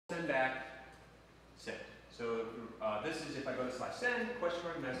send back, send. So this is if I go to /send, question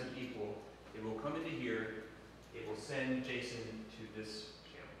mark message equal, it will come into here, it will send JSON to this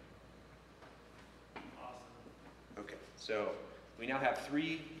channel. Awesome. Okay, so we now have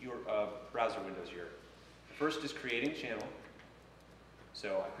three browser windows here. The first is creating channel.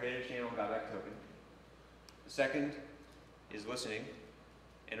 So I created a channel, got back token. The second is listening,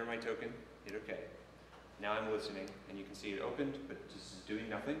 enter my token, hit OK. Now I'm listening, and you can see it opened, but this is doing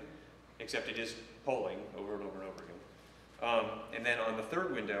nothing, except it is polling over and over and over again. And then on the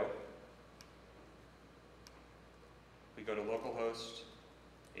third window, we go to localhost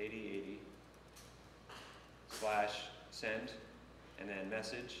 8080 /send, and then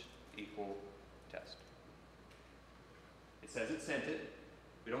message equal test. It says it sent it.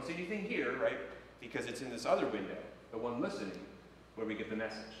 We don't see anything here, right? Because it's in this other window, the one listening, where we get the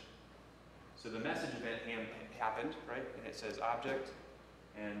message. So the message event happened, right? And it says object,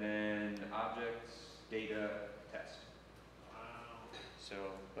 and then objects, data, test. Wow. So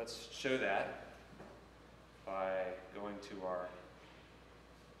let's show that by going to our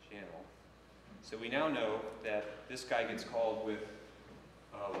channel. So we now know that this guy gets called with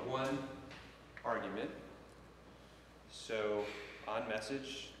one argument. So on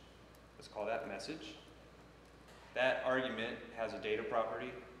message, let's call that message. That argument has a data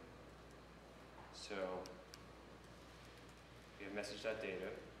property. So we have message.data.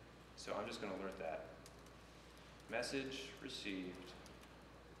 So I'm just going to alert that. Message received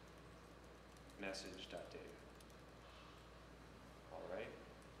message.data. All right.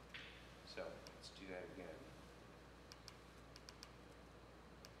 So let's do that again.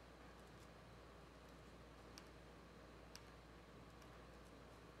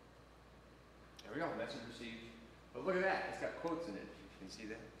 There we go, message received. But look at that, it's got quotes in it. You can see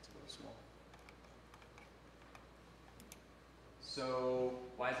that, it's a little small. So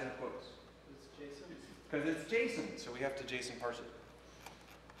why is it in quotes? It's JSON. Because it's JSON, so we have to JSON parse it.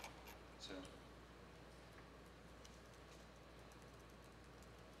 So.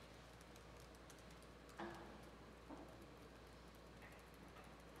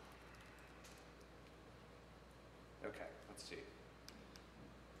 Okay, let's see.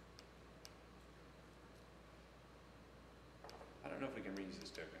 I don't know if we can reuse this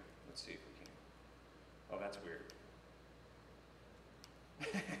token. Let's see if we can. Oh, that's weird.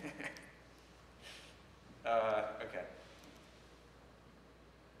 Okay.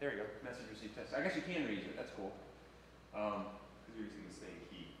 There we go. Message received test. I guess you can reuse it. That's cool. Because you're using the same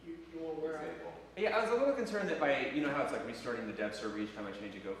key. You won't wear out. Example. Yeah, I was a little concerned that by, you know how it's like restarting the dev server each time I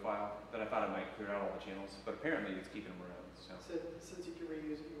change a Go file, that I thought it might clear out all the channels, but apparently it's keeping them around. So. Since you can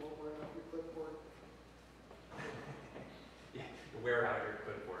reuse it, you won't wear out your clipboard. Yeah, wear out your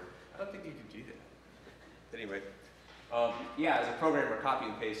clipboard. I don't think you can do that. Anyway, yeah, as a programmer, copy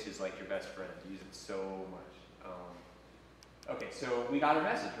and paste is like your best friend. You use it so much. Okay, so we got our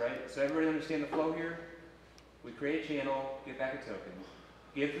message, right? So everybody understand the flow here? We create a channel, get back a token,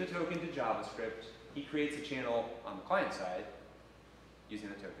 give the token to JavaScript. He creates a channel on the client side using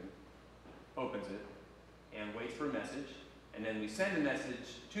the token, opens it, and waits for a message. And then we send a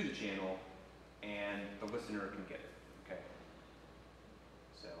message to the channel, and the listener can get it. Okay.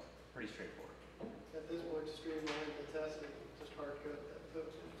 So pretty straightforward. At this point, to streamline the testing, just hard code that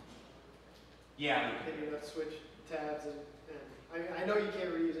token. Yeah. Then you have to switch tabs, and I know you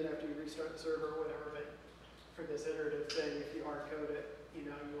can't reuse it after you restart the server or whatever, but for this iterative thing, if you hard code it, you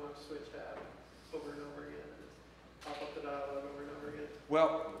know you want to switch tab over and over again, and just pop up the dialog over and over again.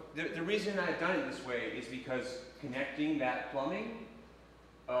 Well, the reason I've done it this way is because connecting that plumbing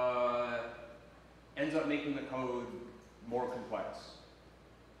ends up making the code more complex.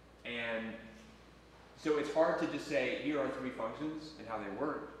 And so it's hard to just say, here are three functions and how they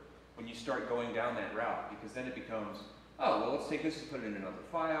work when you start going down that route, because then it becomes, oh, well, let's take this and put it in another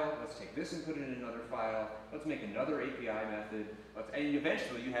file. Let's take this and put it in another file. Let's make another API method. And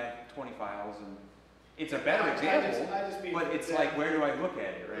eventually you have 20 files, and it's a better example, I just mean but it's like, where do I look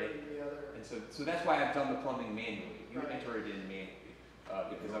at it, right? The other. And so that's why I've done the plumbing manually. You Right. enter it in manually,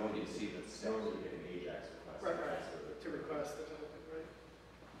 because I want you to see the steps. Normally we get an AJAX request. Right, to request the token, right?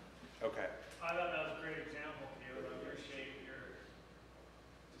 Okay. I thought that was a great example, Caleb. I appreciate your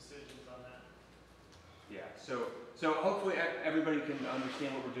decisions on that. Yeah, so hopefully everybody can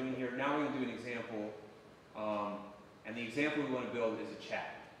understand what we're doing here. Now we're going to do an example, and the example we want to build is a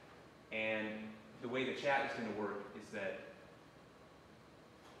chat. And the way the chat is going to work is that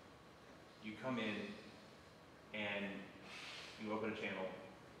you come in and you open a channel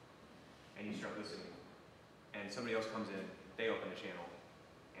and you start listening. And somebody else comes in, they open a channel,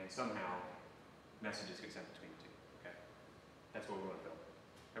 and somehow messages get sent between the two. Okay? That's what we want to build.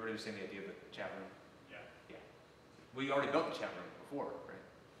 Everybody understand the idea of the chat room? Yeah. Yeah. We already built the chat room before, right?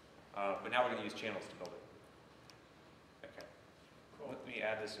 But now we're going to use channels to build it. Okay. Cool. Let me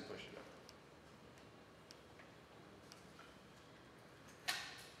add this and push it up.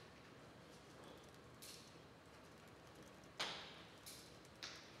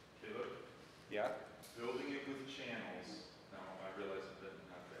 Caleb, Yeah? building it with channels, now I realize it doesn't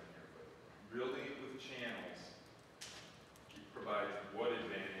have that in here, but building it with channels provides what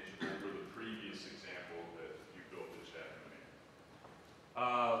advantage over the previous example that you built the chat room in?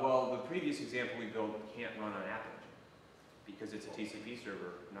 Well, the previous example we built can't run on App Engine because it's a TCP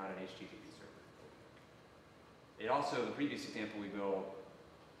server, not an HTTP server. It also, the previous example we built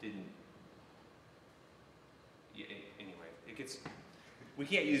didn't. Yeah, anyway, it gets. We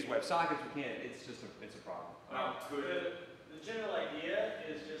can't use WebSockets. We can't. It's just it's a problem. The general idea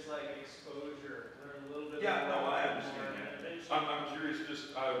is just like exposure, learn a little bit Yeah, no, more, I understand and that. eventually- I'm curious,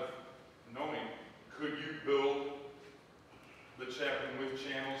 just out of knowing, could you build the chat room with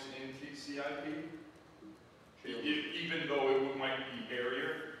channels in TCP? Even though it might be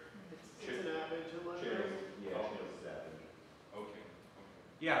area? It's an App Engine library. Okay.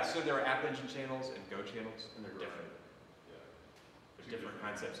 Yeah. So there are App Engine channels and Go channels, and they're Right. different. Yeah. They're different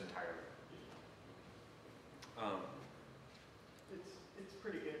concepts entirely. It's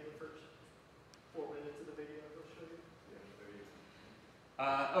pretty good the first 4 minutes of the video it'll show you.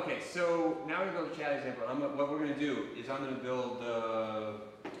 Okay, so now we're going to build a chat example. What we're going to do is I'm going to build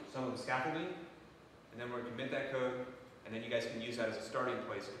some of the scaffolding, and then we're going to commit that code, and then you guys can use that as a starting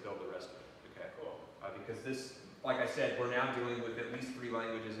place to build the rest of it. Okay. Cool. Because this, like I said, we're now dealing with at least 3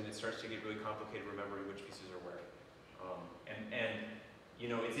 languages, and it starts to get really complicated remembering which pieces are where. And you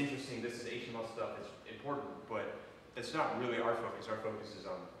know, it's interesting. This is HTML stuff. It's important, but it's not really our focus. Our focus is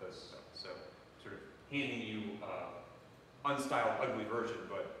on this stuff. So, sort of handing you unstyled, ugly version,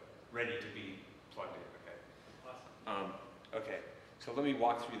 but ready to be plugged in. Okay. Awesome. Okay. So let me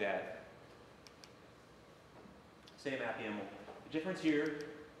walk through that. Same app YAML. The difference here,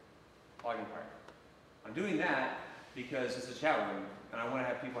 login required. I'm doing that because it's a chat room, and I want to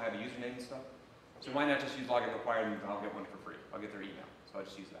have people have a username and stuff. So why not just use login required and I'll get one for free. I'll get their email. So I'll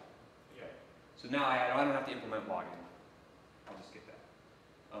just use that. Yeah. So now I don't have to implement login. I'll just get that.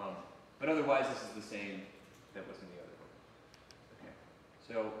 But otherwise, this is the same that was in the other one. Okay.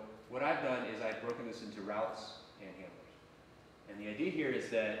 So what I've done is I've broken this into routes and handlers. And the idea here is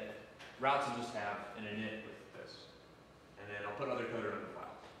that routes will just have an init with this. And then I'll put other code in other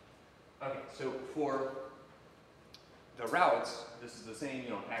files. Okay, so for the routes, this is the same, you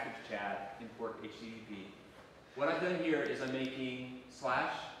know, package chat, import HTTP. What I've done here is I'm making /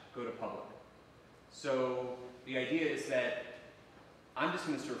 go to public. So the idea is that I'm just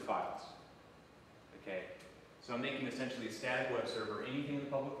going to serve files. Okay? So I'm making essentially a static web server. Anything in the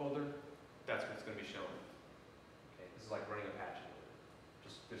public folder, that's what's going to be shown. Okay? This is like running Apache.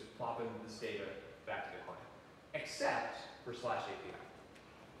 Just plopping this data back to the client. Except for /API.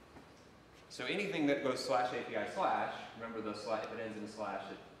 So anything that goes /API/, remember the slash, if it ends in a slash,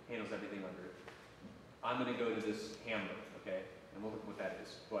 it handles everything under it. I'm going to go to this handler, okay? And we'll look at what that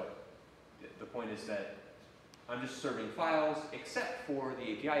is. But the point is that I'm just serving files, except for the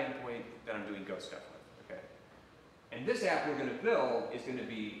API endpoint that I'm doing Go stuff with, okay? And this app we're going to build is going to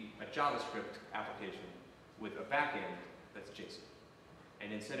be a JavaScript application with a backend that's JSON.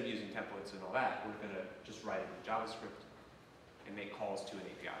 And instead of using templates and all that, we're going to just write it in JavaScript and make calls to an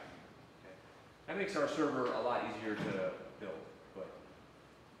API. That makes our server a lot easier to build. But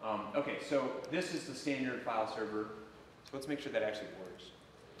okay, so this is the standard file server. So let's make sure that actually works.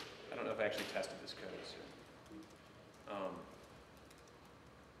 I don't know if I actually tested this code. So,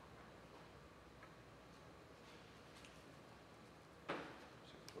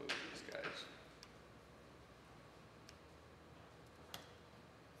 close these guys.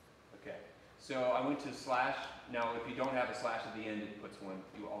 Okay, so I went to /. Now, if you don't have a / at the end, it puts one.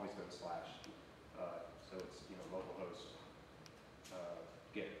 You always go to /. So it's, you know, localhost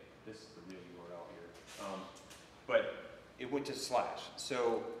get. This is the real URL here. But it went to /.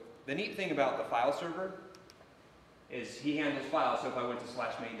 So the neat thing about the file server is he handles files. So if I went to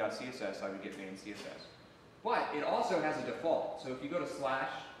 /main.css, I would get main CSS. But it also has a default. So if you go to /,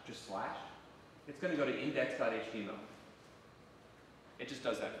 just /, it's going to go to index.html. It just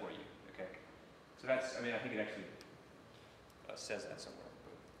does that for you. Okay. So that's, I mean, I think it actually says that somewhere.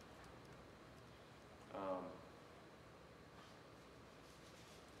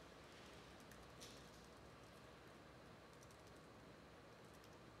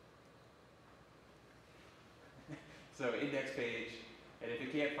 So index page, and if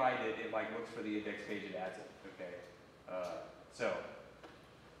it can't find it, it like looks for the index page and adds it. Okay. So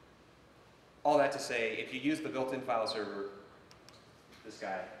all that to say, if you use the built-in file server, this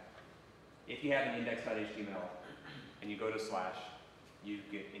guy, if you have an index.html and you go to slash, you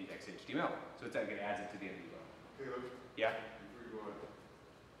get index.html. So it's like it adds it to the end of the URL. Caleb, Yeah? before you go on,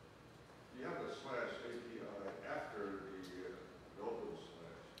 you have the slash API after the open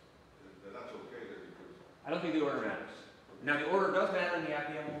slash, and that's okay then because. I don't think the order matters. Now the order does matter in the app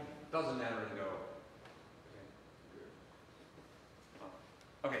YAML, doesn't matter in Go.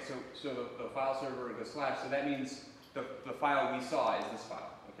 Okay, so the file server goes slash, so that means the file we saw is this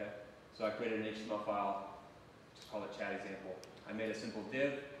file, okay? So I created an HTML file, just call it chat example. I made a simple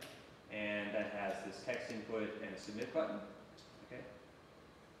div, and that has this text input and a submit button, okay?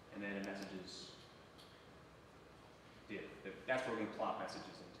 And then a messages div. That's where we plot messages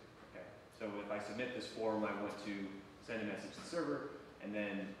into, okay? So if I submit this form, I want to send a message to the server, and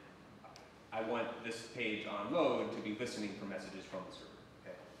then I want this page on load to be listening for messages from the server.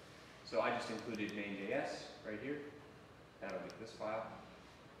 So I just included main.js right here. That'll be this file.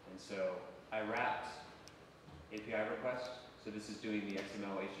 And so I wrapped API request. So this is doing the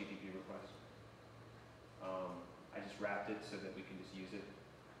XML HTTP request. I just wrapped it so that we can just use it.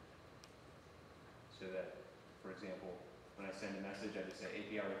 So that, for example, when I send a message, I just say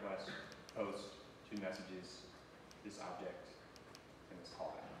API request, post, 2 messages, this object, and this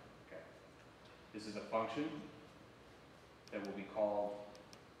callback. Okay. This is a function that will be called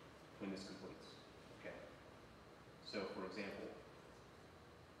when this completes. Okay. So for example,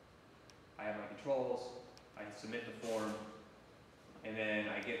 I have my controls, I submit the form, and then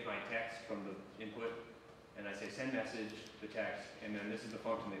I get my text from the input, and I say send message, the text, and then this is the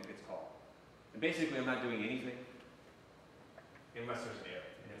function that gets called. And basically I'm not doing anything unless there's an error.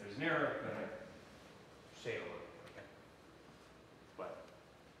 And if there's an error, then I say it over. Okay. But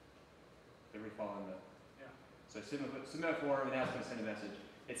everybody following the? Yeah. So submit a form, and now it's going to send a message.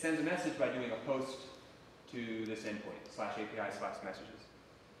 It sends a message by doing a post to this endpoint, /API/messages.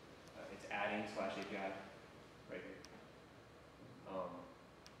 It's adding /API right here.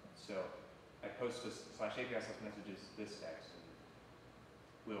 So I post this /API/messages, this text.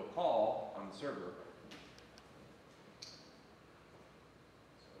 We'll call on the server. So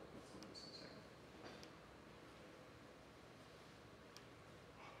let's look at this in a second.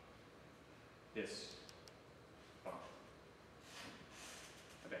 This function.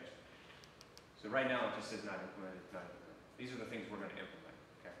 Eventually. So right now it just says not implemented, not implemented. These are the things we're going to implement.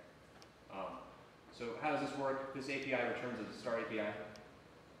 Okay. So how does this work? This API returns as a star API.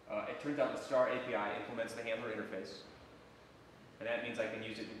 It turns out the star API implements the handler interface, and that means I can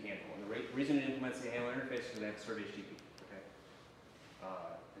use it in handle. And the reason it implements the handler interface is because I have to serve HTTP. Okay.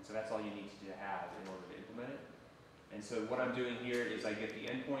 And so that's all you need to have in order to implement it. And so what I'm doing here is I get the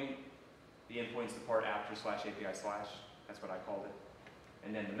endpoint. The endpoint's the part after /API/. That's what I called it.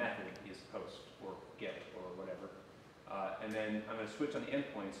 And then the method is post or get or whatever. And then I'm going to switch on the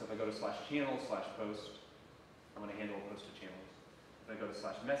endpoint. So if I go to /channel/post, I'm going to handle a post to channels. If I go to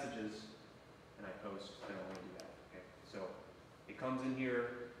 /messages and I post, then I'm going to do that. Okay. So it comes in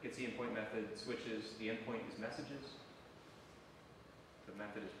here, gets the endpoint method, switches. The endpoint is messages. The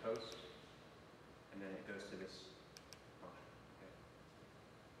method is post. And then it goes to this function. Okay.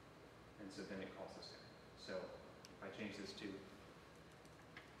 And so then it calls this guy. So if I change this to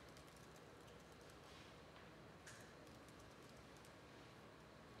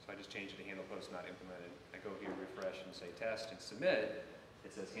I just changed it to handle post not implemented. I go here, refresh, and say test and submit.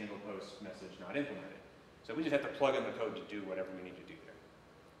 It says handle post message not implemented. So we just have to plug in the code to do whatever we need to do there.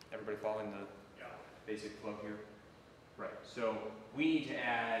 Everybody following the basic flow here? Right. So we need to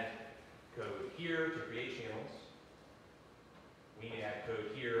add code here to create channels. We need to add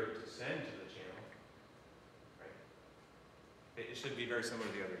code here to send to the channel. Right. It should be very similar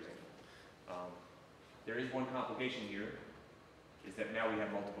to the other example. There is one complication here. Is that now we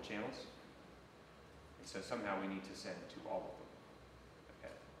have multiple channels, and so somehow we need to send to all of them.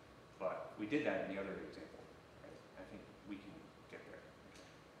 Okay, but we did that in the other example. Right? I think we can get there. Okay.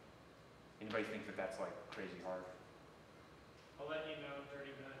 Anybody think that that's like crazy hard? I'll let you know in 30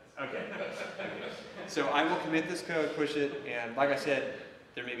 minutes. Okay. Okay. So I will commit this code, push it, and like I said,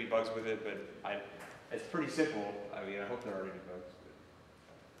 there may be bugs with it, but it's pretty simple. I mean, I hope there aren't any bugs.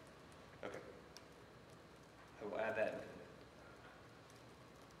 But okay, I will add that.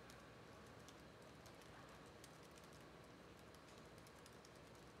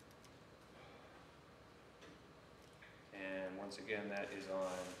 Once again, that is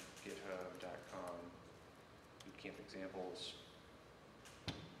on github.com. Bootcamp examples,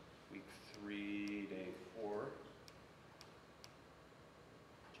 week 3, day 4.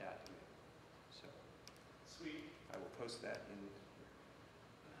 Chat. So Sweet. I will post that in.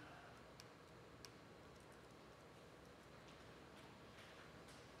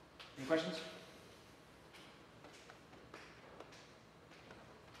 questions?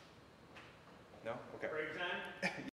 No? Okay. Break time?